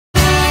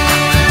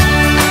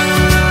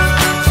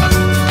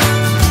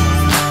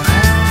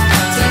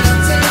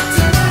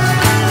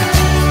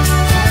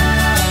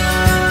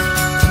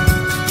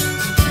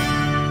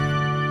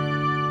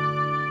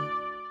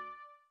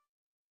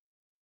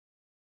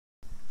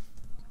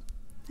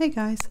Hey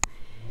guys,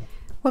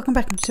 welcome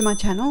back to my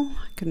channel.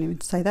 I couldn't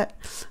even say that.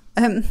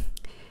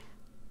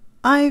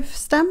 I've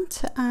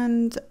stamped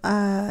and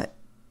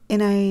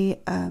in a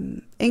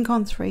ink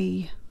on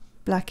 3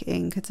 black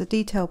ink, it's a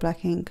detail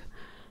black ink,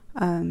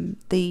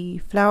 the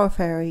flower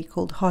fairy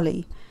called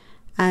Holly,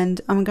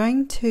 and I'm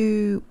going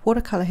to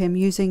watercolor him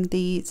using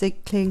the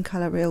Zig Clean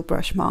Color Real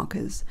brush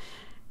markers.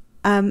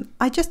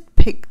 I just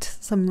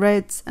picked some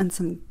reds and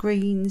some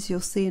greens,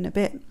 you'll see in a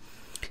bit.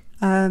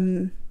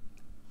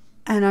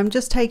 And I'm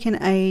just taking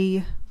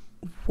a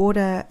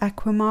water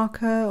aqua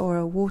marker or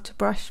a water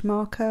brush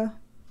marker.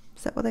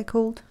 Is that what they're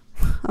called?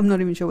 I'm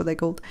not even sure what they're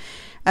called.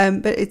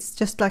 But it's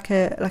just like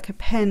a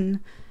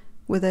pen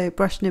with a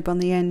brush nib on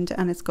the end,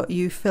 and it's got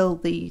you fill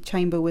the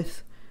chamber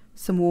with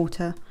some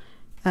water.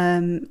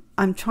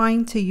 I'm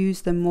trying to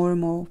use them more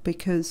and more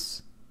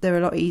because they're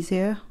a lot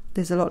easier.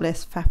 There's a lot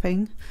less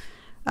faffing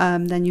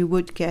than you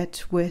would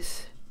get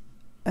with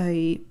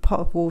a pot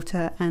of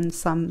water and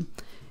some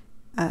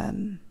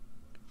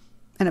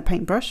and a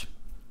paintbrush,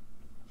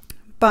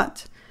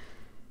 but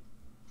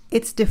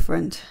it's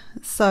different.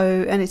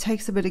 So, and it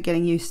takes a bit of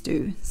getting used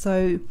to.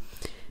 So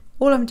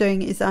all I'm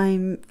doing is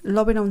I'm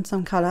lobbing on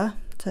some color,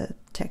 it's a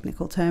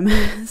technical term,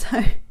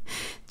 so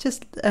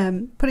just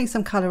putting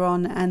some color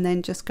on and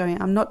then just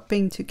going, I'm not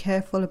being too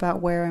careful about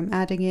where I'm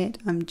adding it,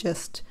 I'm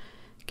just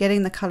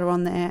getting the color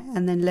on there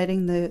and then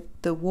letting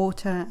the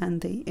water and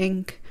the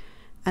ink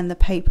and the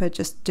paper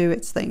just do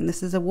its thing.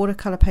 This is a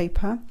watercolor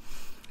paper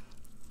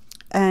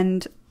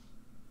and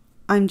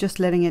I'm just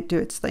letting it do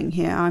its thing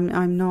here.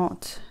 I'm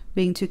not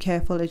being too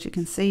careful, as you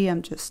can see.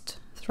 I'm just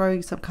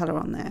throwing some color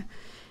on there.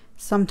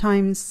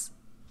 Sometimes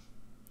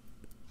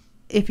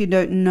if you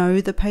don't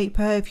know the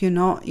paper, if you're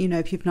not,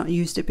 if you've not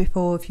used it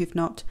before, if you've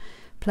not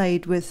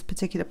played with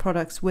particular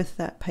products with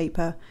that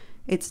paper,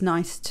 it's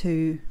nice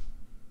to,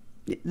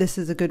 this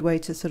is a good way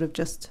to sort of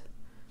just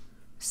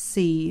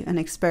see an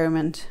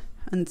experiment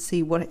and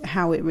see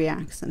how it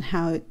reacts and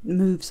how it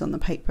moves on the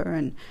paper,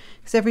 and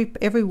because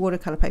every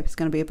watercolor paper is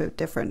going to be a bit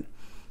different.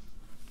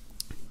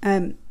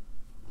 So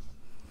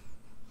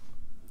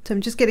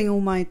I'm just getting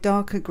all my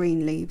darker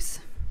green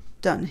leaves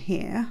done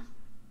here,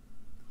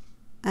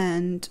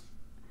 and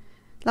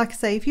like I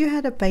say, if you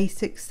had a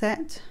basic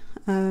set,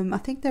 I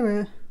think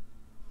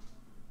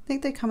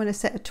they come in a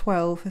set of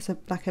 12 as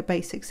like a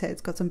basic set.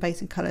 It's got some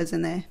basic colors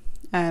in there.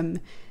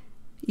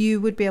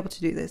 You would be able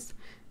to do this.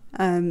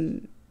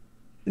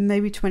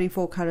 Maybe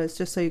 24 colors,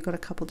 just so you've got a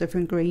couple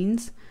different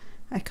greens.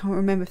 I can't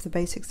remember if the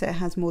basic set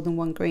has more than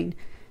one green,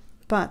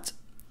 but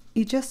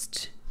you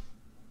just,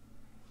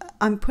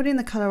 I'm putting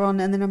the color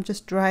on and then I'm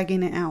just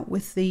dragging it out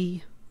with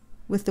the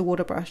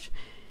water brush.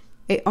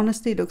 It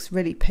honestly looks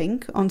really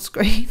pink on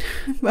screen,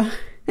 but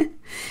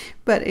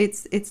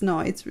it's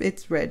not.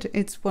 It's red.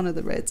 It's one of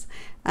the reds,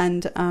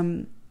 and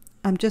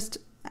I'm just,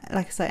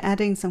 like I say,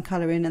 adding some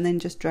color in and then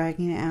just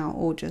dragging it out,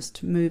 or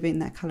just moving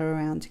that color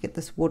around to get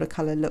this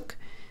watercolor look,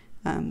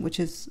 which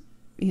is,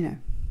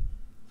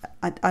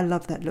 I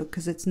love that look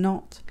because it's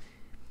not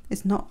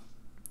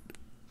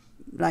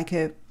like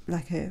a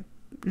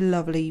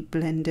lovely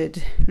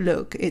blended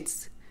look.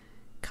 It's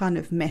kind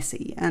of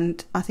messy,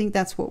 and I think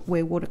that's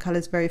where watercolor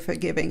is very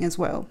forgiving as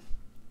well,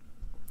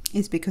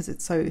 is because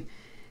it's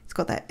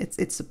got that,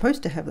 it's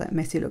supposed to have that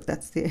messy look.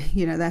 That's the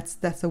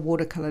that's a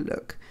watercolor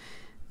look,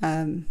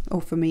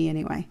 or for me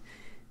anyway.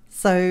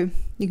 So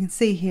you can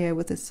see here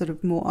with this sort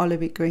of more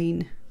olivey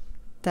green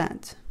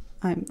that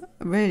I'm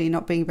really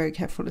not being very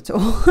careful at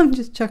all. I'm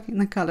just chucking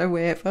the color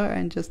wherever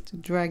and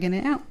just dragging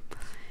it out.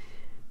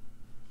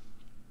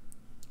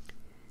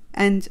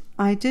 And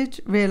I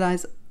did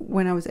realize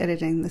when I was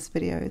editing this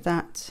video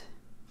that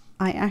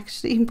I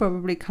actually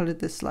probably colored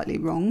this slightly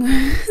wrong.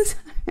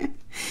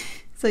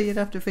 So you'd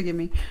have to forgive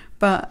me,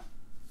 but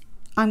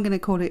I'm going to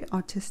call it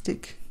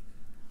artistic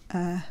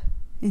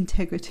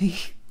integrity.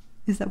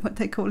 Is that what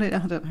they call it?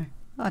 I don't know,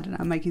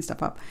 I'm making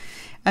stuff up.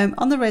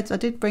 On the reds, I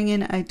did bring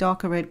in a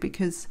darker red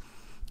because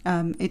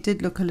it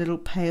did look a little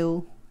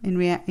pale in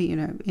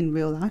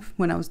real life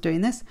when I was doing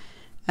this.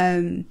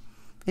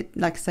 It,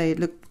 like I say, it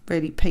looked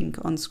really pink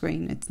on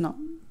screen. It's not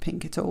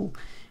pink at all.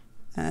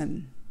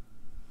 And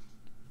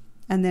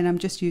then I'm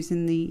just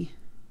using the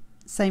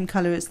same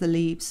color as the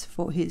leaves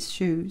for his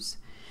shoes,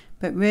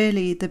 but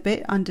really the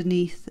bit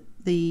underneath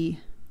the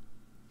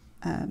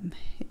I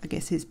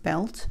guess his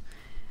belt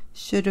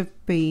should have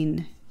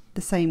been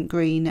the same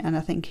green, and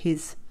I think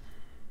his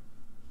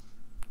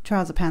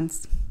trouser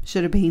pants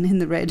should have been in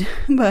the red,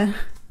 but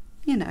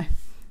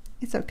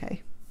it's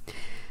okay.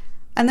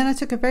 And then I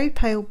took a very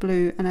pale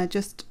blue and I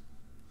just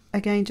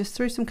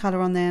threw some color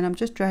on there, and I'm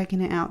just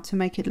dragging it out to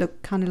make it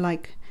look kind of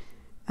like,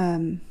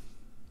 I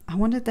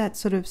wanted that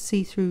sort of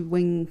see-through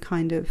wing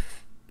kind of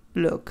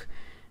look,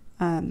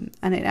 and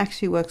it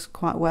actually works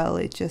quite well.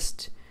 It's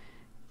just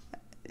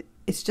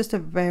a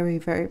very,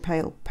 very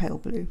pale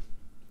blue.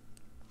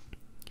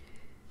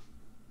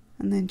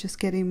 And then just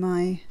getting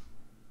my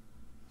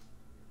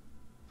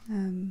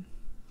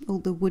all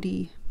the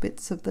woody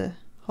bits of the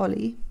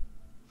holly.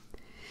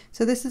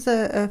 So this is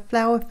a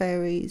Flower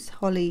Fairies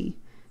Holly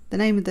the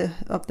name of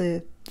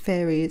the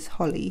fairy is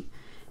Holly,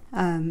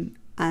 and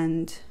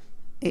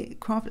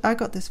I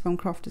got this from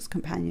Crafter's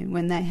Companion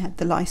when they had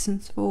the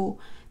license for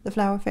the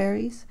flower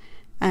fairies,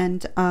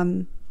 and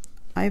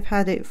I've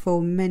had it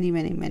for many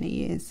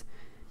years.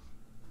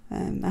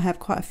 I have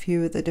quite a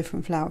few of the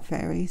different flower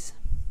fairies.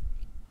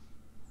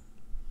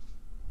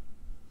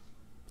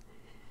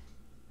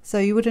 So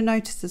you would have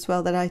noticed as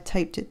well that I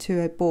taped it to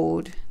a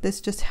board.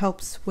 This just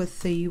helps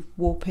with the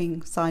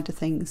warping side of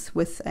things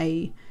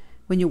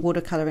when you're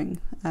watercolouring.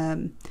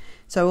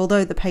 So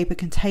although the paper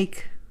can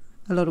take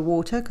a lot of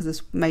water because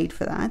it's made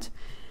for that,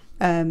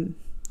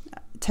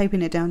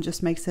 taping it down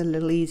just makes it a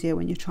little easier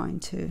when you're trying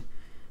to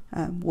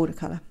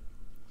watercolour.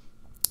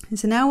 And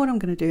so now what I'm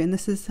going to do, and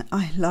this is,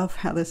 I love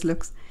how this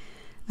looks,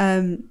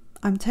 I'm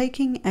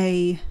taking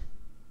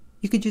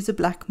you could use a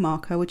black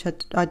marker, which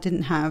I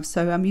didn't have,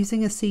 so I'm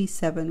using a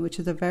C7, which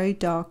is a very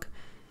dark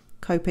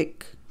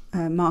Copic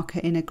marker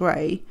in a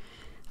grey,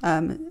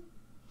 and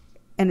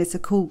it's a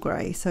cool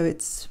grey, so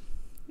it's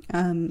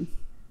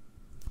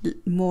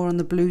more on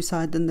the blue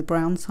side than the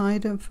brown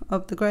side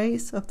of the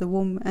greys, of the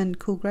warm and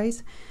cool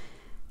greys.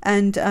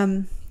 And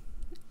I'm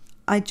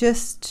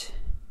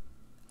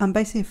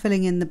basically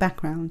filling in the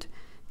background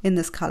in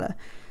this colour.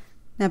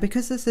 Now,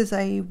 because this is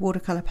a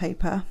watercolour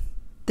paper,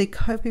 the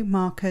Copic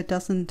marker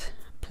doesn't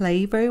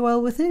play very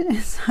well with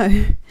it,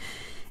 so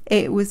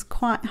it was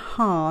quite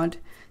hard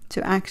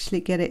to actually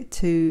get it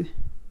to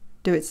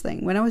do its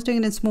thing. When I was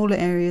doing it in smaller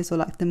areas, or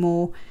like the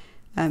more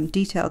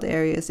detailed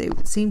areas,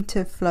 it seemed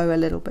to flow a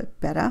little bit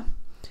better,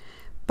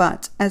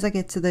 but as I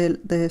get to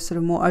the sort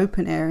of more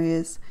open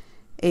areas,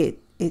 it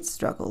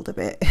struggled a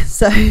bit.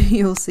 So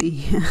you'll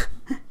see.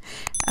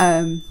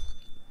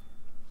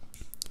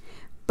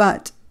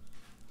 But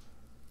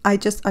I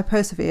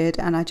persevered,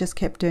 and I just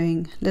kept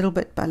doing little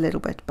bit by little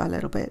bit by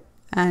little bit,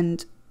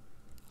 and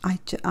I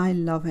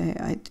love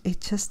it.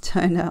 It just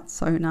turned out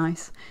so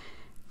nice.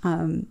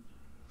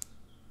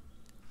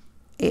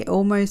 It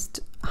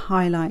almost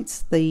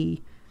highlights the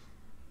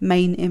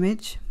main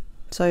image,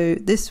 so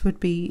this would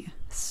be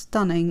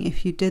stunning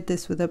if you did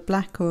this with a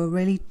black or a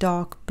really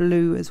dark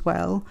blue as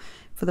well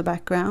for the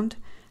background,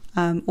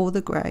 or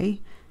the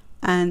grey,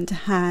 and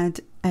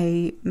had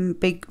a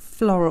big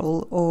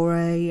floral, or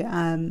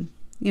a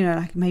you know,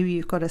 like maybe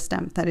you've got a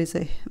stamp that is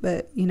a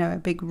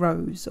big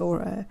rose,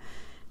 or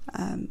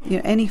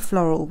any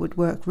floral would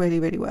work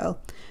really well.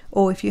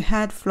 Or if you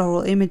had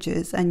floral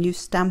images and you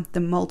stamped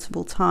them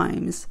multiple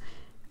times,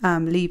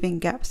 leaving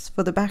gaps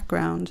for the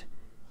background,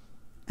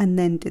 and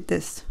then did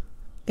this,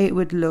 it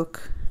would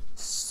look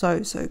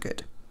so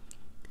good.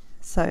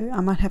 So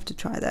I might have to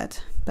try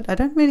that, but I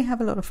don't really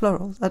have a lot of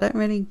florals. I don't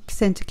really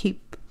tend to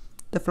keep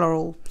the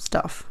floral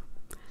stuff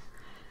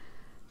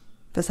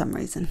for some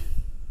reason.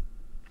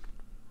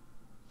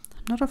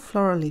 I'm not a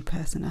florally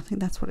person, I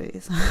think that's what it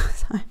is.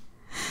 So,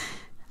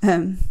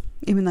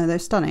 even though they're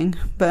stunning,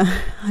 but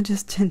I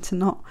just tend to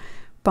not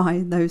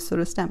buy those sort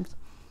of stamps.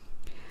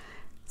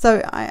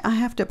 So I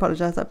have to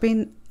apologise. I've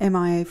been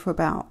MIA for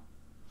about,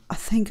 I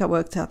think I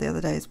worked out the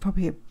other day, it's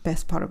probably a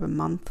best part of a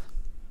month.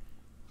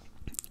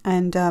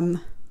 And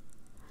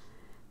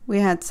we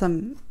had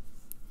something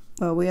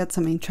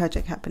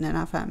tragic happen in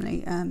our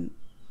family,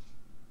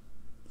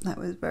 that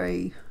was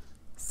very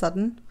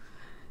sudden,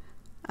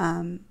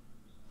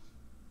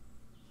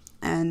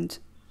 and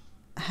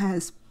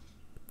has,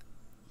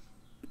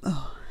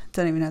 I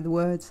don't even know the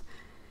words.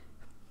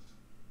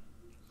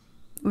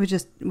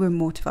 We're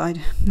mortified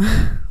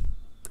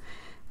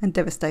and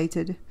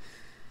devastated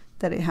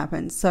that it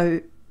happened.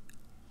 So,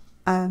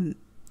 and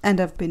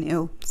I've been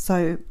ill,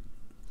 so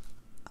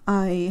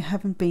I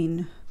haven't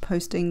been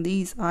posting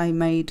these. I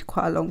made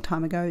quite a long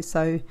time ago,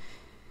 so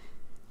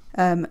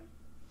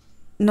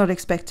not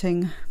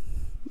expecting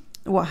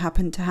what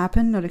happened to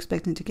happen, not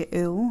expecting to get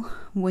ill.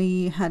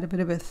 We had a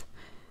bit of a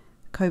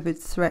COVID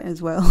threat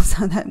as well,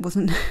 so that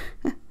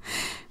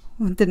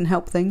didn't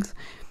help things,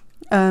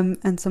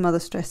 and some other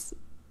stress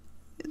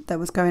that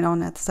was going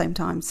on at the same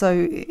time.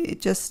 So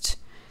it just,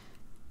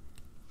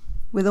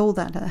 with all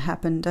that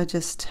happened, I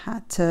just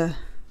had to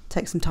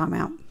take some time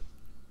out.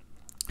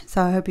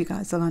 So I hope you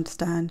guys will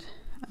understand,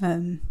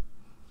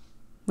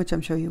 which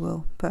I'm sure you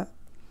will. But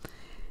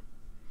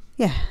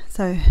yeah,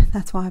 so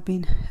that's why I've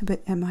been a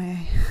bit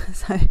MIA.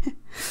 So,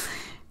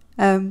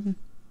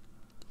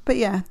 but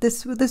yeah,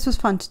 this was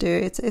fun to do.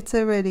 It's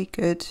a really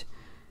good,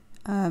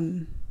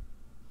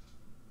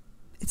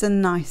 it's a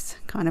nice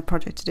kind of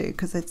project to do,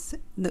 because it's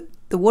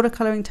the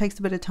watercolouring takes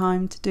a bit of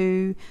time to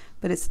do,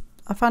 but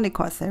I find it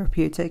quite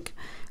therapeutic.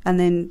 And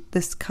then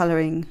this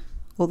colouring,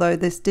 although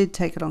this did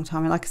take a long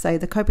time, and like I say,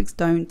 the Copics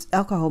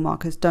alcohol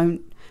markers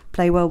don't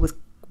play well with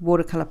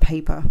watercolour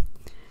paper,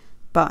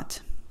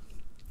 but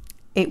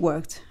it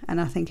worked,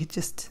 and I think it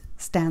just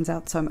stands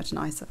out so much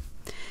nicer.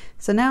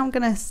 So now I'm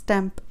going to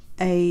stamp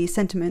a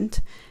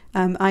sentiment.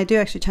 I do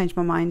actually change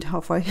my mind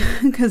halfway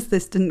because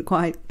this didn't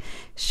quite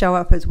show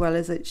up as well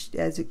as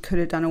it could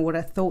have done, or what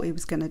I thought it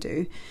was going to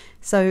do.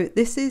 So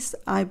this is,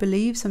 I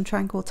believe, some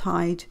Tranquil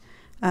Tide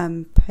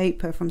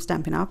paper from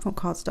Stampin' Up! From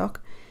cardstock,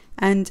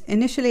 And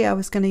initially I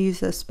was going to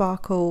use a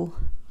Sparkle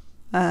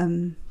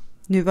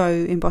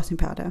Nouveau embossing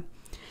powder,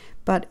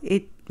 but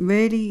it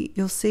really,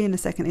 you'll see in a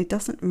second, it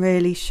doesn't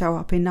really show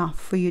up enough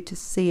for you to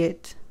see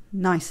it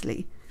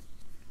nicely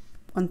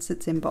once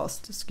it's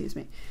embossed, excuse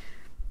me.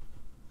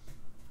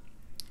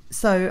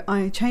 So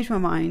I changed my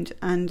mind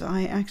and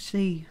I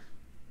actually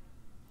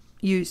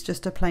used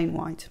just a plain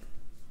white,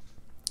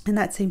 and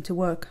that seemed to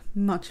work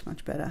much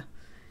better.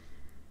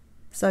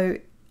 So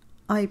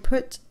I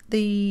put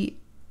the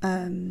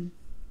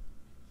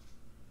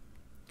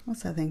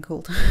what's that thing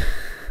called?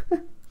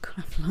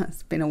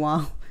 It's been a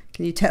while,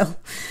 can you tell?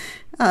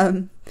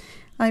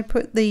 I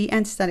put the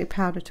anti-static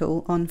powder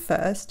tool on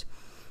first,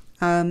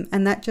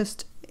 and that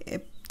just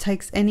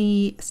takes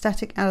any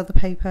static out of the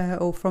paper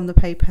or from the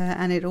paper,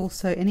 and it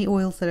also, any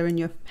oils that are in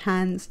your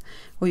hands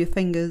or your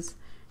fingers,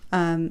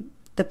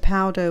 the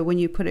powder, when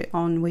you put it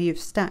on where you've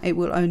stamped, it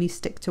will only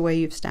stick to where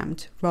you've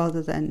stamped,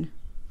 rather than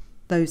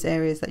those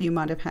areas that you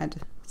might have had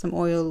some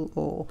oil,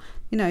 or,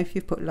 you know, if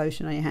you've put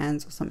lotion on your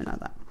hands or something like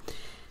that.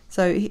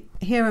 So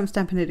here I'm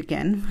stamping it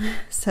again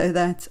so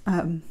that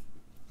I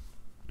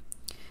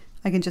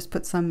can just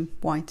put some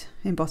white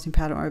embossing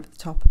powder over the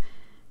top.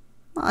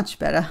 Much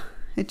better.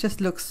 It just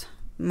looks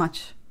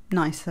much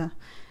nicer.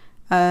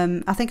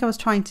 I think I was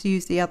trying to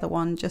use the other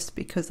one just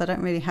because I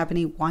don't really have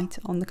any white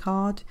on the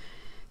card.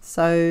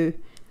 So,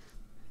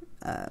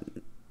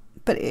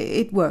 but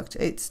it worked.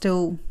 It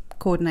still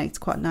coordinates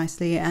quite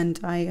nicely, and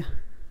I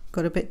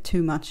got a bit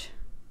too much.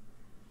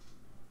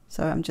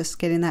 So I'm just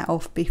getting that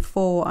off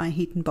before I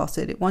heat emboss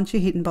it. Once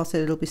you heat emboss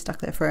it, it'll be stuck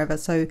there forever.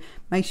 So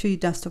make sure you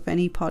dust off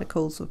any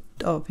particles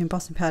of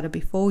embossing powder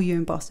before you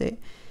emboss it,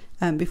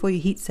 before you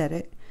heat set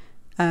it.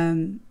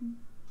 And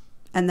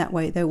that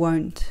way they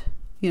won't,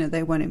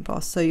 they won't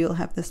emboss. So you'll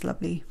have this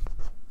lovely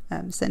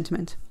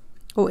sentiment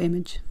or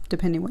image,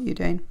 depending what you're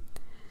doing.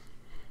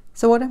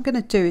 So what I'm going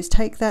to do is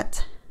take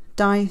that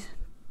die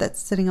that's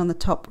sitting on the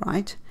top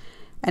right,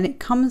 and it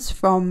comes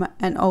from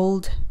an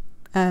old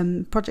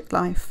Project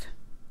Life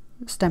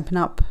Stampin'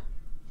 Up.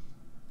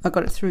 I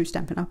got it through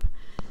Stampin' Up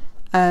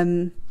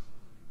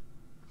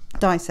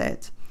die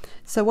set.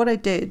 So what I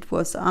did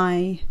was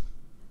I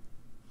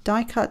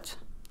die cut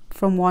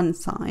from one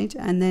side,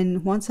 and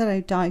then once I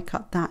die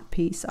cut that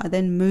piece, I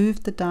then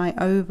moved the die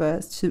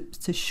over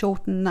to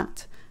shorten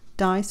that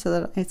die so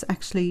that it's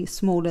actually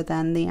smaller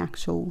than the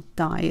actual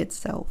die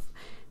itself.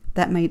 If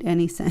that made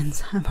any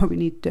sense. I probably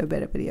need to do a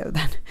better video of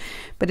that,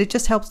 but it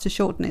just helps to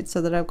shorten it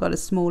so that I've got a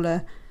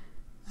smaller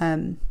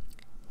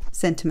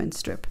sentiment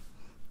strip.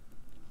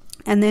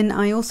 And then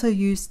I also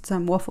used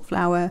some waffle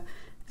flower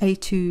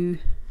A2,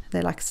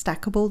 they're like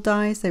stackable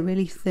dies, they're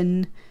really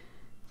thin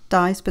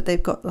dies, but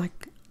they've got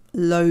like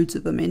loads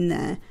of them in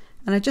there,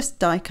 and I just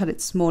die cut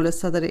it smaller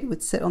so that it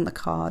would sit on the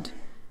card.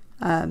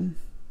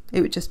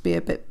 It would just be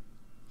a bit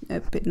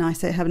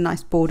nicer, have a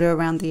nice border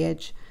around the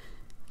edge,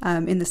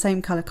 in the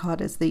same color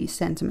card as the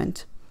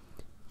sentiment.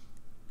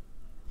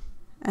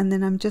 And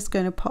then I'm just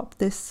going to pop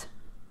this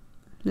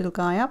little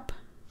guy up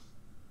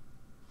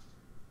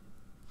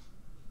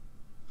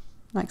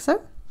like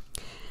so.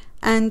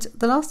 And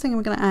the last thing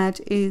I'm going to add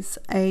is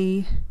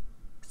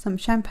some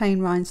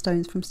champagne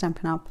rhinestones from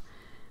Stampin' Up,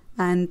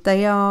 and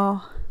they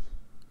are,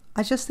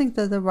 I just think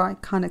they're the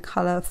right kind of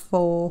color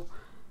for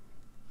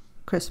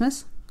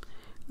Christmas,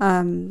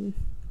 and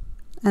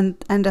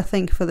I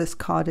think for this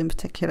card in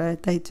particular,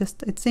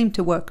 it seemed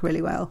to work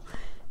really well.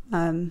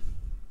 And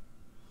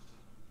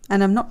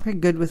I'm not very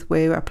good with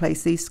where I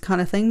place these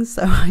kind of things,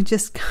 so I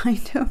just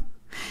kind of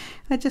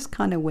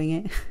wing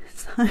it.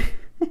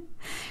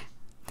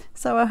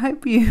 So I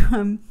hope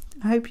you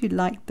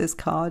liked this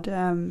card.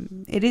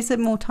 It is a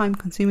more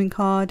time-consuming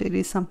card. It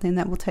is something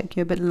that will take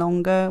you a bit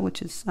longer,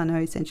 which is, I know,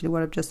 essentially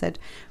what I've just said,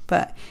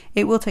 but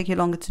it will take you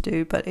longer to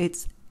do. But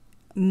it's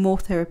more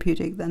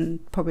therapeutic than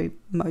probably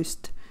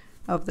most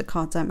of the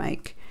cards I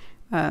make.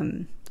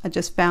 I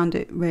just found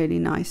it really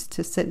nice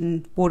to sit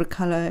in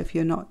watercolor. If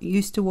you're not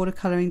used to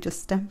watercoloring,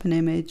 just stamp an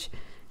image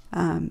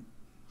and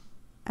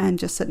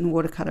just sit and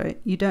watercolor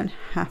it. You don't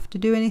have to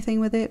do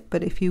anything with it,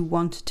 but if you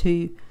want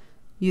to,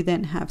 you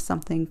then have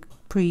something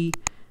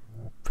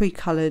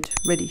pre-colored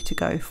ready to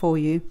go for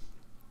you.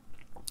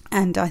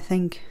 And I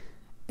think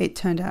it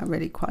turned out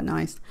really quite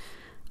nice.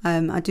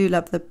 I do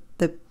love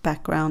the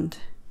background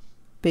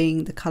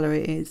being the color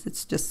it is.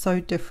 It's just so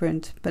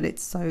different, but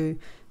it's so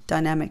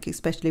dynamic,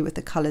 especially with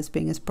the colors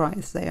being as bright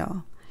as they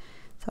are.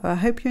 So I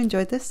hope you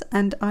enjoyed this,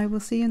 and I will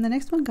see you in the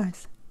next one,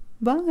 guys.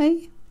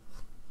 Bye.